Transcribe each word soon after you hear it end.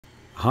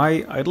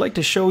Hi, I'd like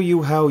to show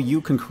you how you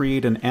can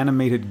create an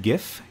animated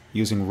GIF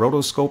using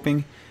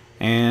rotoscoping,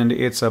 and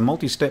it's a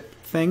multi-step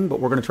thing, but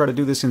we're going to try to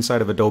do this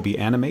inside of Adobe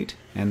Animate,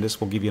 and this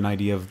will give you an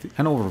idea of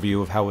an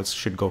overview of how it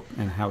should go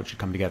and how it should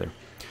come together.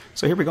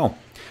 So here we go.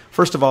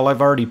 First of all, I've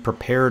already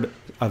prepared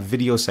a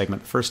video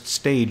segment. The first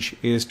stage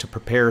is to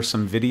prepare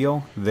some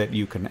video that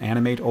you can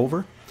animate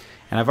over,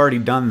 and I've already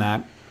done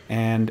that,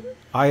 and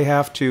I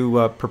have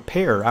to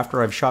prepare,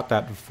 after I've shot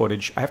that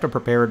footage, I have to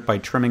prepare it by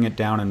trimming it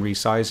down and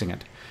resizing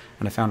it.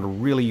 And I found a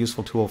really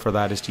useful tool for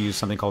that is to use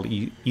something called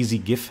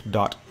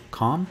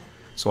easygif.com.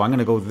 So I'm going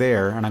to go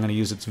there and I'm going to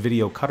use its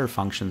video cutter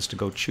functions to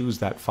go choose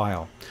that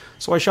file.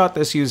 So I shot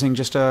this using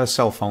just a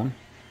cell phone,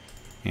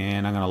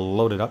 and I'm going to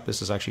load it up.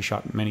 This is actually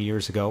shot many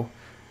years ago.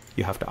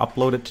 You have to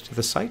upload it to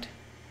the site.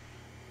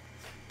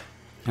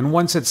 And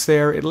once it's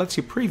there, it lets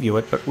you preview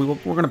it, but we're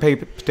going to pay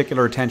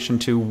particular attention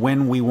to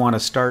when we want to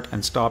start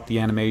and stop the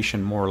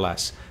animation, more or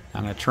less.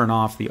 I'm going to turn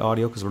off the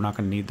audio because we're not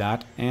going to need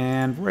that.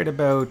 And right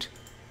about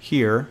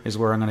here is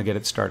where I'm going to get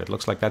it started.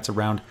 Looks like that's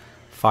around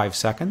 5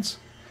 seconds.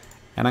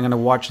 And I'm going to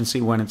watch and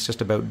see when it's just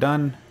about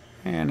done.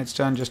 And it's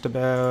done just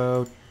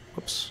about,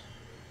 whoops,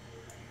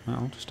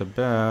 well, just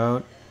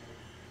about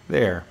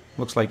there.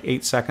 Looks like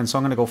 8 seconds. So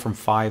I'm going to go from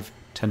 5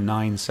 to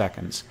 9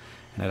 seconds.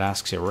 And it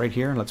asks you right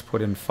here, let's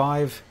put in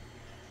 5.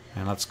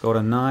 And let's go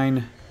to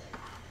 9.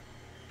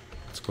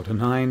 Let's go to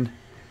 9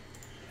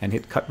 and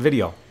hit cut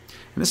video.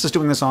 And this is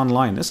doing this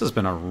online. This has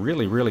been a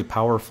really, really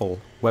powerful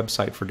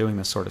website for doing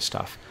this sort of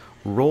stuff.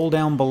 Roll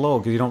down below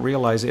because you don't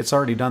realize it's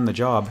already done the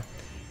job.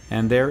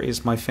 And there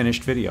is my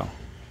finished video.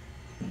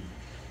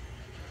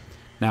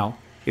 Now,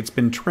 it's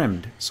been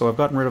trimmed, so I've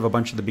gotten rid of a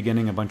bunch of the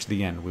beginning, a bunch of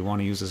the end. We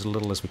want to use as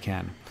little as we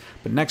can.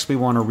 But next we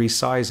want to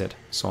resize it.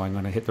 So I'm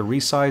going to hit the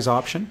resize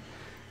option.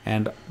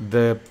 And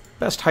the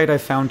best height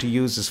I've found to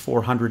use is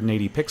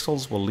 480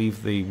 pixels. We'll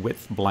leave the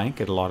width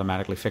blank. It'll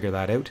automatically figure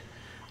that out.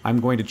 I'm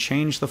going to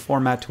change the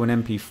format to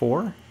an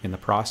MP4 in the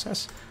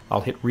process. I'll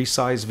hit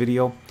resize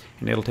video,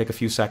 and it'll take a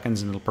few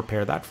seconds and it'll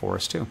prepare that for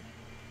us too.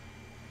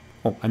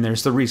 Oh, and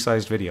there's the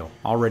resized video,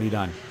 already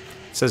done.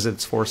 It says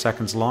it's 4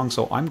 seconds long,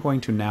 so I'm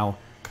going to now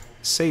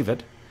save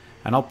it,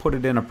 and I'll put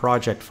it in a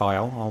project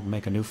file. I'll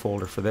make a new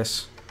folder for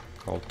this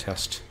called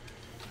Test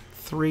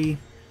 3.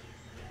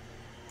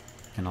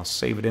 And I'll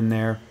save it in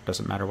there.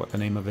 Doesn't matter what the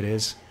name of it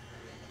is.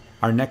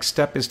 Our next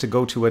step is to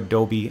go to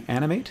Adobe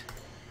Animate,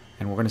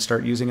 and we're going to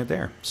start using it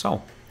there.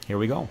 So here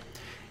we go.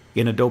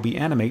 In Adobe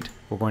Animate,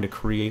 we're going to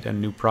create a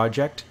new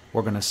project.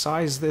 We're going to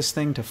size this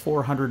thing to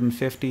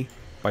 450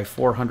 by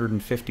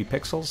 450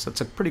 pixels. That's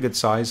a pretty good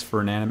size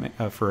for an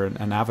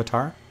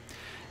avatar.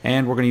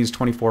 And we're going to use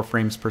 24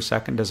 frames per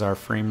second as our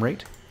frame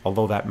rate.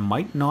 Although that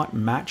might not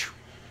match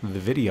the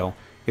video,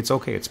 it's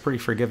okay. It's pretty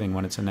forgiving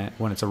when it's a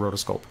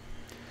rotoscope.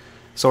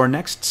 So our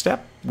next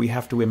step, we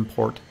have to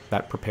import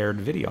that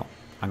prepared video.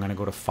 I'm going to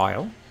go to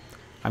File,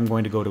 I'm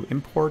going to go to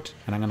Import,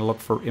 and I'm going to look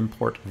for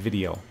Import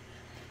Video.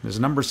 There's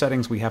a number of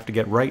settings we have to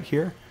get right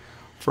here.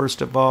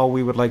 First of all,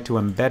 we would like to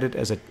embed it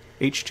as a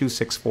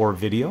H.264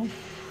 video.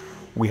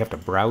 We have to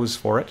browse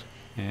for it,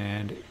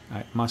 and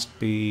it must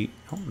be,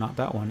 oh, not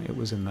that one, it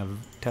was in the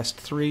Test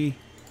 3.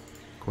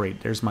 Great,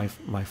 there's my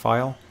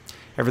file.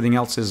 Everything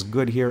else is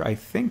good here, I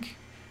think,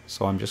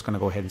 so I'm just going to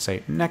go ahead and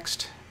say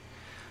Next.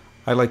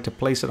 I like to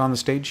place it on the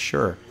stage,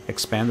 sure.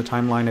 Expand the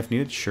timeline if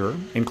needed, sure.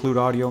 Include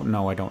audio,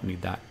 no, I don't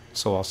need that.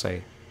 So I'll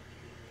say,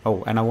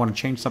 oh, and I want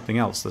to change something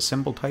else. The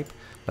symbol type,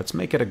 let's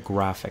make it a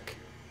graphic.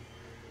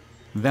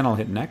 Then I'll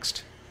hit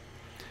Next.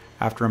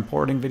 After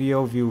importing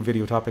video, view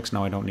video topics,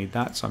 no, I don't need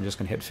that, so I'm just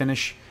going to hit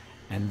Finish.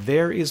 And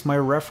there is my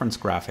reference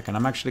graphic, and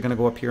I'm actually going to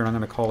go up here and I'm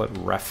going to call it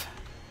Ref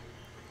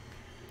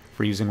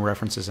for using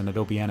references in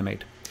Adobe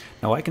Animate.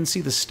 Now I can see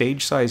the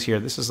stage size here.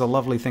 This is the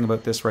lovely thing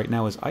about this right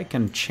now is I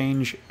can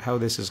change how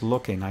this is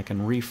looking. I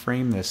can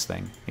reframe this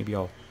thing. Maybe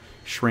I'll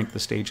shrink the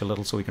stage a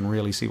little so we can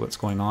really see what's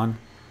going on.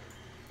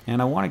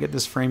 And I want to get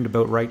this framed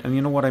about right. And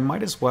you know what? I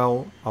might as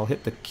well, I'll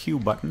hit the Q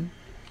button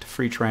to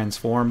free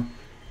transform.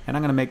 And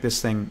I'm going to make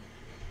this thing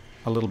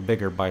a little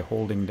bigger by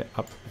holding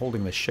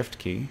the Shift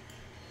key.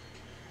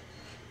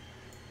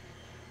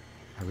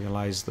 I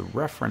realize the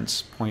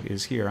reference point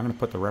is here. I'm going to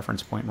put the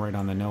reference point right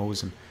on the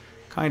nose and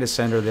kind of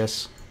center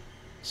this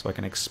so I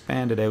can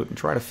expand it out and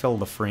try to fill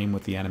the frame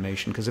with the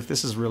animation, because if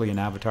this is really an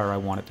avatar, I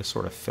want it to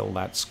sort of fill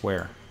that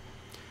square.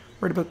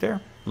 Right about there.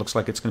 Looks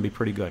like it's going to be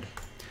pretty good.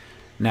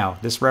 Now,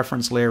 this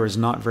reference layer is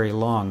not very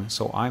long,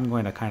 so I'm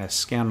going to kind of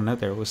scan it out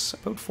there. It was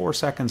about 4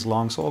 seconds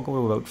long, so I'll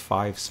go about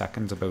 5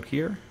 seconds about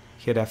here.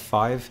 Hit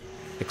F5,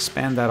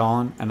 expand that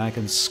on, and I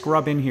can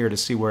scrub in here to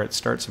see where it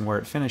starts and where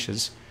it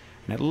finishes.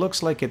 And it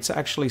looks like it's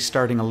actually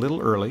starting a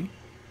little early.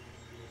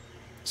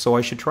 So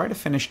I should try to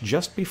finish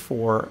just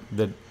before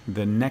the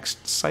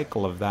next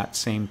cycle of that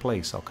same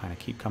place. I'll kind of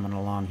keep coming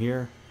along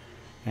here.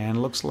 And it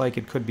looks like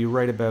it could be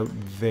right about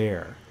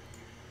there.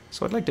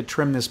 So I'd like to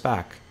trim this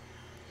back.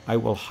 I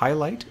will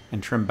highlight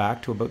and trim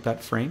back to about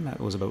that frame. That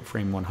was about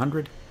frame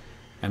 100.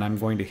 And I'm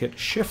going to hit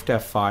Shift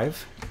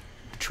F5,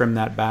 trim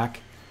that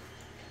back.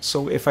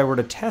 So if I were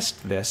to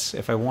test this,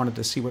 if I wanted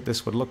to see what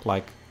this would look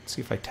like, Let's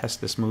see if I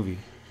test this movie.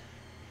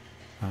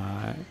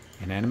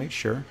 In Animate,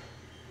 sure.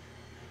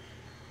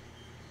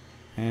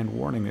 And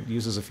warning, it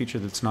uses a feature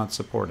that's not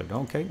supported.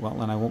 Okay, well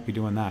then I won't be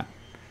doing that.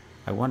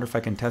 I wonder if I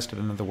can test it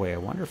another way. I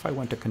wonder if I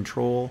went to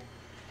Control,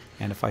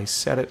 and if I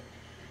set it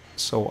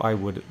so I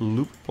would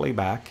loop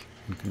playback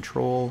and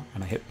Control,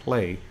 and I hit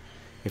play,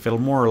 if it'll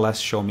more or less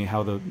show me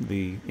how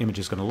the image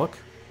is going to look.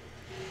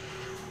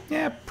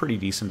 Yeah, pretty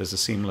decent as a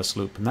seamless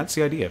loop. And that's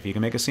the idea. If you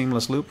can make a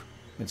seamless loop,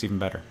 it's even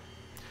better.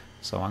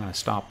 So I'm going to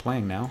stop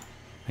playing now.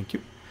 Thank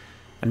you.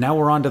 And now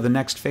we're on to the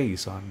next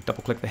phase. I'll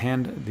double-click the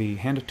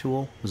hand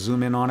tool,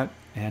 zoom in on it,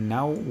 and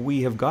now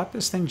we have got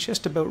this thing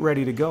just about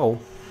ready to go.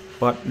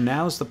 But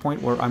now's the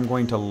point where I'm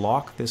going to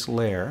lock this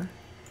layer.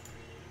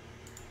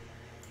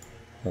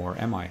 Or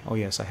am I? Oh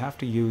yes, I have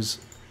to use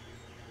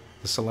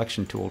the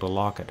selection tool to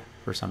lock it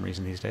for some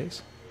reason these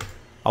days.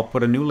 I'll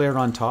put a new layer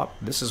on top.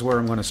 This is where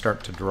I'm going to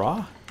start to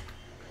draw.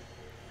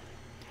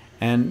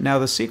 And now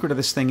the secret of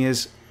this thing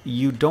is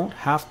you don't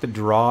have to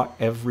draw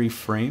every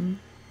frame.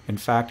 In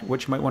fact,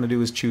 what you might want to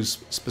do is choose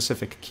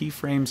specific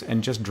keyframes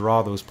and just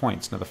draw those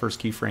points. Now the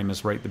first keyframe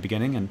is right at the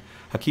beginning, and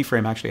a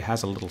keyframe actually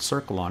has a little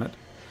circle on it.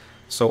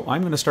 So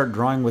I'm going to start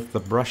drawing with the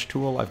brush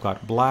tool. I've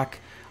got black.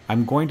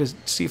 I'm going to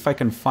see if I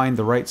can find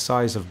the right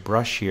size of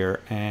brush here,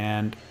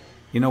 and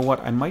you know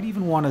what, I might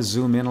even want to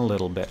zoom in a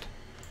little bit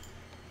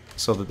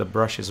so that the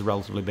brush is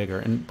relatively bigger.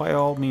 And by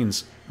all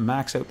means,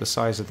 max out the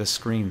size of the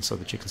screen so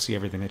that you can see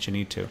everything that you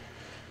need to.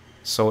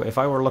 So if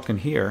I were looking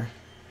here,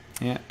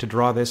 yeah, to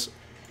draw this,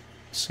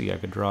 see, I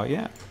could draw,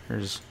 yeah,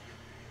 there's,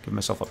 give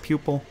myself a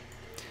pupil.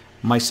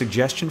 My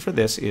suggestion for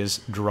this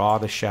is draw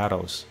the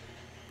shadows.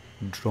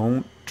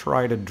 Don't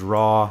try to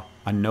draw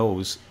a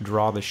nose.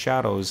 Draw the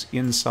shadows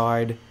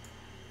inside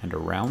and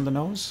around the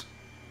nose.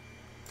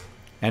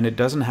 And it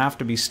doesn't have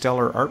to be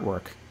stellar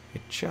artwork.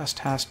 It just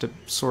has to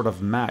sort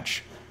of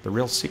match. The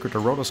real secret to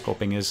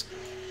rotoscoping is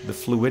the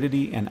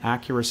fluidity and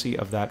accuracy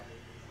of that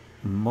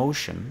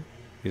motion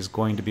is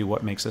going to be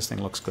what makes this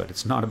thing looks good.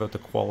 It's not about the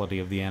quality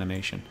of the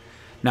animation.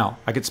 Now,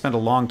 I could spend a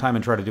long time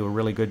and try to do a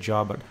really good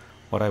job, but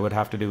what I would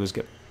have to do is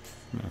get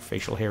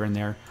facial hair in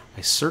there.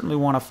 I certainly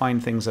want to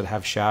find things that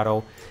have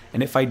shadow.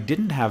 And if I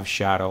didn't have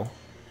shadow,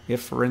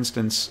 if, for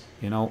instance,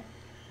 you know,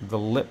 the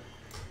lip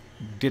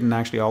didn't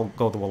actually all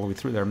go all the way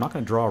through there, I'm not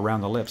going to draw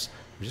around the lips.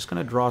 I'm just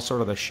going to draw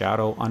sort of the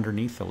shadow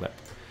underneath the lip.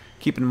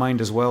 Keep in mind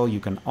as well, you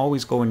can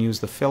always go and use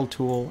the fill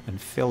tool and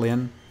fill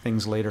in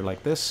things later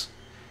like this.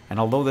 And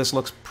although this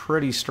looks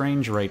pretty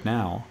strange right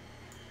now,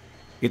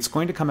 it's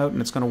going to come out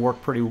and it's going to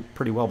work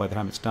pretty well by the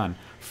time it's done.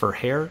 For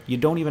hair, you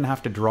don't even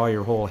have to draw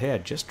your whole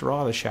head. Just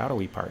draw the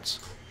shadowy parts.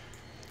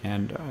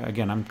 And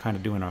again, I'm kind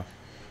of doing a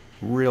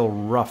real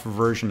rough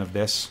version of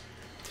this.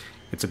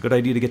 It's a good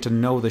idea to get to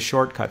know the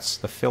shortcuts.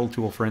 The fill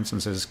tool, for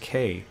instance, is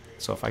K.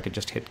 So if I could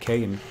just hit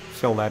K and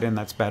fill that in,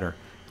 that's better.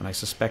 And I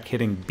suspect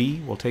hitting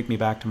B will take me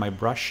back to my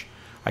brush.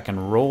 I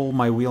can roll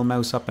my wheel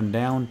mouse up and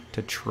down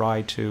to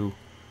try to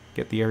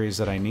get the areas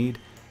that I need.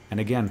 And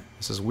again,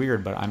 this is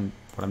weird, but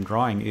what I'm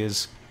drawing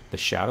is the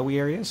shadowy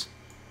areas,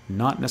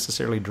 not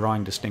necessarily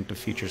drawing distinctive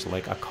features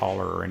like a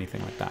collar or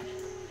anything like that.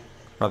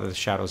 Rather, the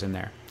shadows in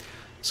there.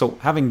 So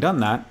having done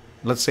that,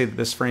 let's say that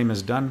this frame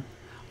is done.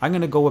 I'm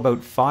going to go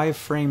about 5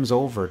 frames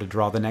over to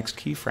draw the next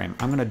keyframe.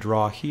 I'm going to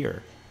draw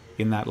here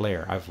in that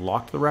layer. I've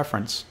locked the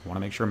reference. I want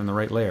to make sure I'm in the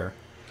right layer.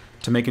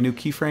 To make a new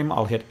keyframe,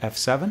 I'll hit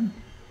F7.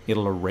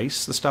 It'll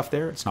erase the stuff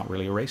there. It's not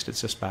really erased,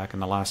 it's just back in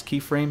the last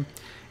keyframe.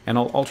 And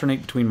I'll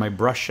alternate between my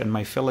brush and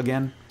my fill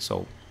again.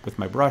 So with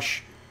my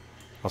brush,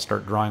 I'll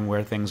start drawing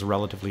where things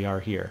relatively are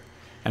here.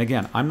 And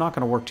again, I'm not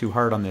going to work too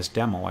hard on this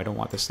demo. I don't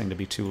want this thing to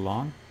be too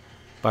long.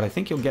 But I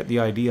think you'll get the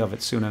idea of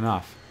it soon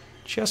enough.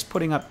 Just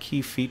putting up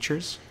key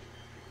features.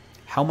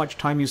 How much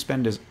time you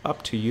spend is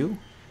up to you.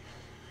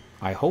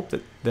 I hope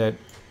that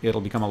it'll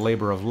become a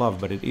labor of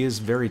love, but it is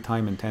very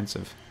time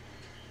intensive.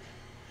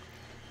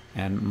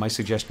 And my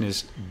suggestion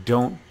is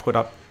don't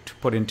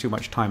put in too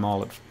much time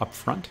all up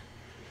front.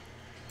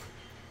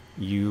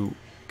 You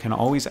can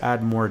always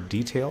add more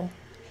detail,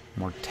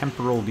 more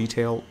temporal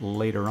detail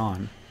later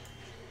on.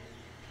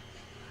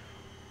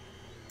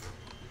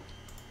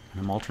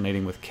 And I'm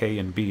alternating with K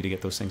and B to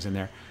get those things in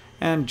there.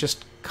 And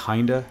just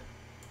kinda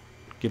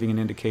giving an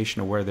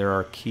indication of where there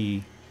are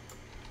key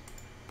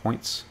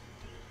points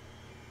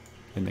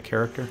in the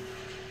character.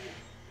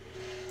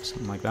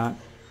 Something like that.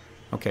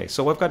 Okay,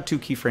 so I've got 2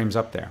 keyframes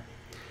up there.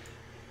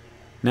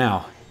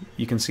 Now,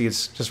 you can see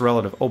it's just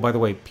relative. Oh, by the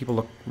way, people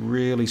look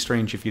really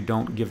strange if you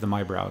don't give them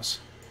eyebrows.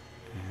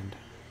 And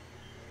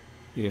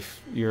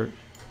if your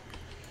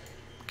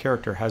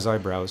character has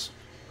eyebrows,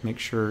 make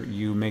sure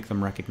you make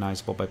them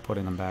recognizable by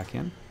putting them back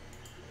in.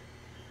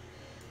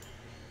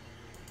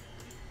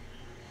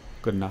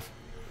 Good enough.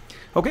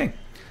 Okay,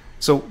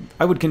 so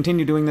I would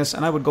continue doing this,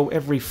 and I would go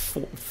every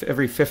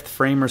 5th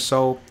frame or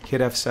so, hit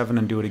F7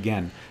 and do it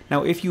again.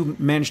 Now, if you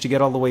manage to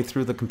get all the way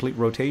through the complete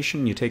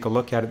rotation, you take a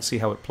look at it, see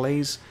how it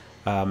plays.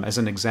 As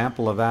an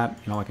example of that,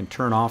 you know, I can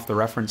turn off the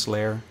reference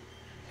layer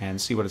and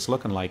see what it's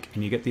looking like,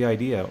 and you get the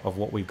idea of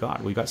what we've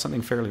got. We've got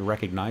something fairly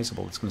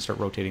recognizable. It's going to start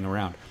rotating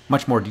around.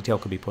 Much more detail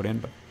could be put in,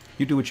 but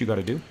You do what you got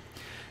to do.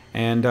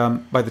 And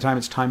by the time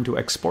it's time to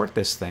export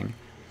this thing,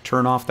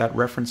 turn off that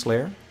reference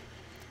layer,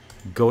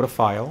 go to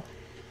File,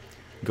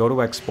 go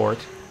to Export,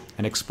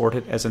 and export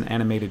it as an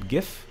animated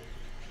GIF.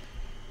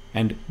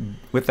 And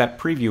with that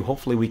preview,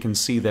 hopefully we can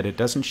see that it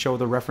doesn't show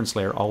the reference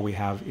layer. All we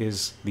have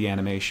is the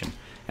animation.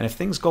 And if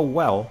things go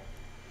well,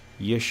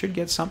 you should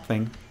get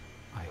something,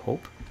 I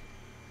hope,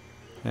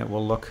 that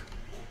will look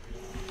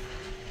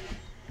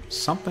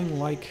something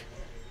like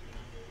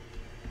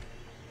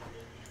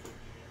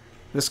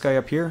this guy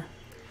up here.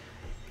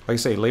 Like I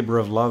say, labor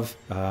of love.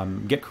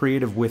 Get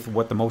creative with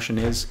what the motion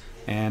is,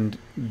 and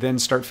then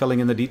start filling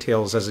in the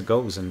details as it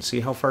goes and see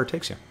how far it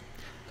takes you.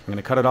 I'm going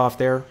to cut it off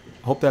there.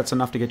 Hope that's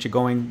enough to get you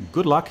going.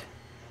 Good luck,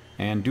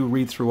 and do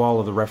read through all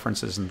of the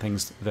references and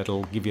things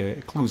that'll give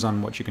you clues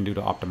on what you can do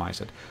to optimize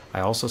it.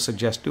 I also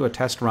suggest do a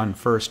test run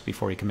first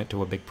before you commit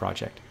to a big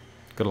project.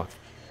 Good luck.